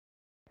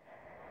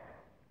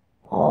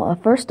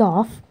First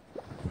off,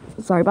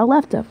 sorry about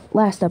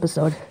last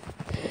episode.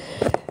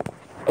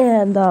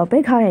 And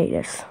big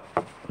hiatus.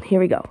 Here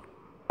we go.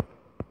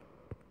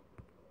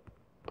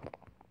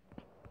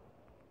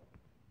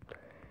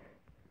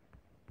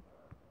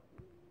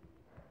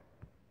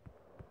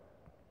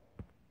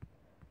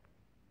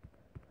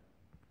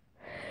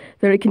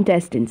 Thirty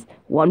contestants,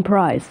 one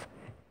prize.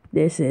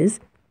 This is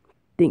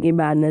Thinking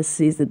Madness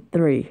Season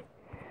 3.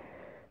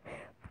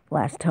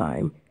 Last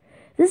time.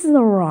 This is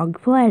the wrong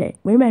planet.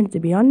 We're meant to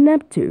be on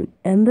Neptune,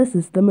 and this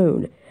is the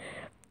moon.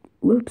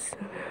 Whoops.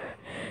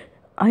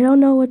 I don't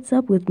know what's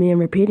up with me and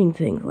repeating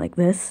things like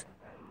this.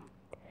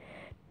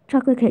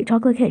 Chocolate cake,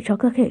 chocolate cake,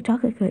 chocolate cake,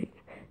 chocolate cake.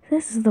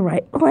 This is the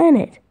right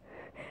planet.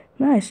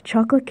 Nice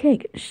chocolate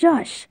cake.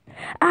 Shush.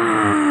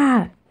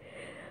 Ah!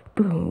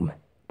 Boom.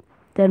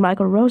 Then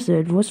Michael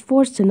Rosen was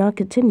forced to not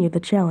continue the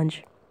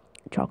challenge.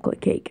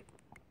 Chocolate cake.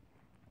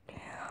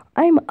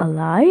 I'm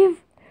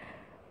alive?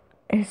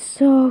 It's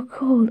so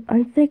cold.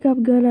 I think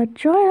I'm gonna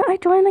join. I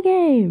joined the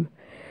game.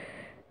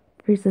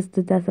 Freezes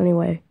to death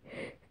anyway.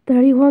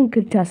 31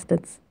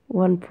 contestants.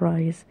 One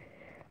prize.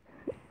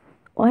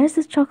 Why is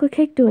this chocolate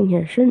cake doing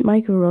here? Shouldn't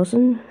Michael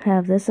Rosen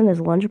have this in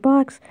his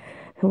lunchbox?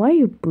 And why are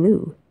you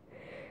blue?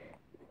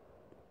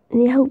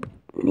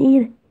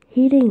 Need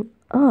heating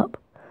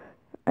up.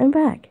 I'm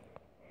back.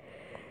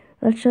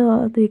 Let's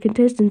show the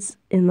contestants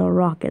in the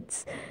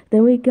rockets.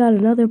 Then we got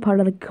another part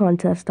of the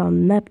contest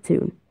on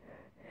Neptune.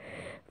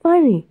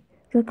 Finally,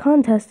 the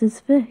contest is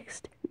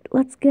fixed.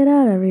 Let's get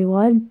out,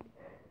 everyone.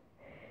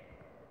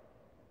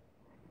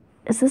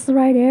 Is this the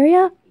right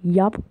area?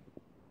 Yup.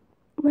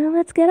 Well,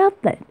 let's get up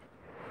then.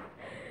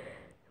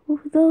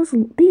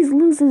 These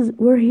losers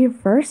were here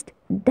first.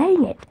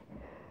 Dang it.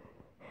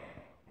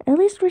 At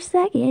least we're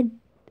second.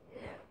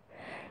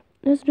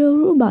 There's no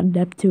room on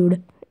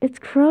Neptune. It's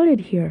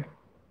crowded here.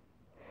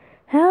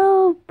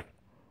 Help!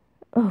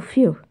 Oh,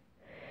 phew.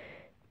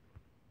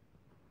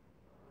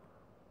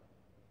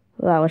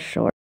 Well, that was short.